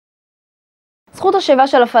זכות השיבה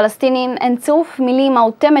של הפלסטינים הן צירוף מילים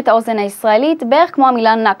האוטם את האוזן הישראלית בערך כמו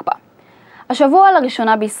המילה nakba. השבוע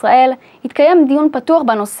לראשונה בישראל התקיים דיון פתוח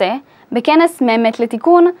בנושא בכנס מאמת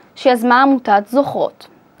לתיקון שיזמה עמותת זochrot.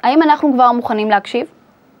 האם אנחנו כבר מוכנים להקשיב?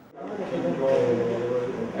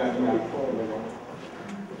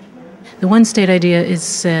 The one-state idea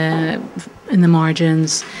is in the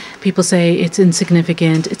margins. People say it's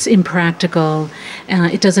insignificant, it's impractical,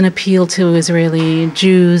 it doesn't appeal to Israeli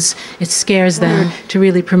Jews, it scares them to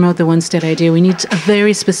really promote the one-state idea. We need a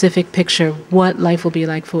very specific picture of what life will be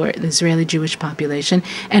like for the Israeli Jewish population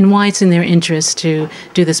and why it's in their interest to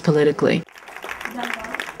do this politically.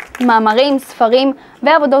 מאמרים, ספרים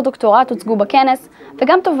ועבודות דוקטורט הוצגו בכנס,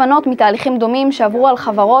 וגם תובנות מתהליכים דומים שעברו על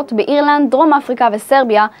חברות באירלנד, דרום אפריקה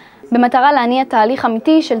וסרביה, במטרה להניע תהליך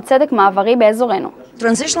אמיתי של צדק מעברי באזורנו.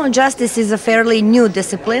 Transitional justice is a fairly new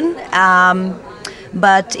discipline,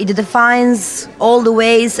 but it defines all the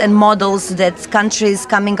ways and models that countries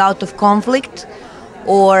coming out of conflict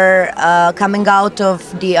or coming out of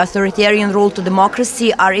the authoritarian rule to democracy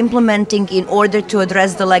are implementing in order to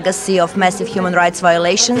address the legacy of massive human rights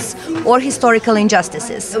violations or historical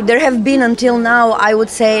injustices. There have been until now, I would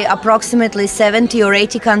say, approximately 70 or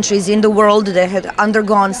 80 countries in the world that have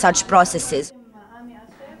undergone such processes.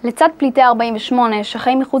 לצד פליטי 48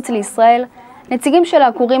 שחיים מחוץ לישראל, נציגים של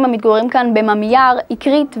העקורים המתגוררים כאן בממייר,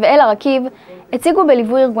 עיקרית ואל ערקיב, הציגו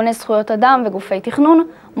בליווי ארגוני זכויות אדם וגופי תכנון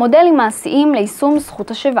מודלים מעשיים ליישום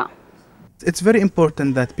זכות השיבה. It's very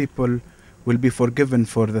important that people will be forgiven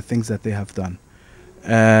for the things that they have done.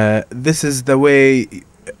 This is the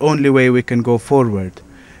only way we can go forward.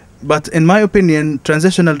 But in my opinion,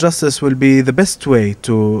 transitional justice will be the best way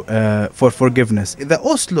for forgiveness. The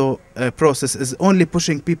Oslo process is only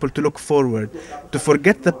pushing people to look forward, to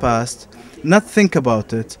forget the past, not think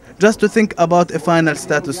about it, just to think about a final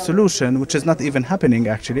status solution, which is not even happening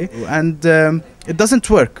actually. And it doesn't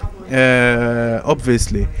work,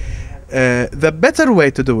 obviously. The better way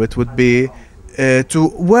to do it would be to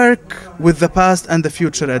work with the past and the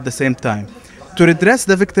future at the same time. To redress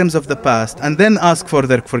the victims of the past and then ask for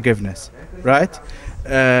their forgiveness, right?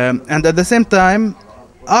 And at the same time,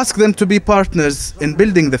 ask them to be partners in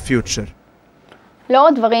building the future. לאור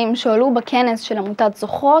הדברים שעלו בכנס של עמותת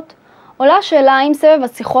זochrot, עולה השאלה האם סבב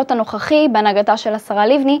השיחות הנוכחי בהנהגתה של השרה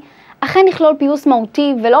לבני אכן יכלול פיוס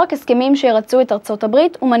מהותי ולא רק הסכמים שירצו את ארצות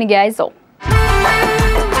הברית ומנהיגי האזור.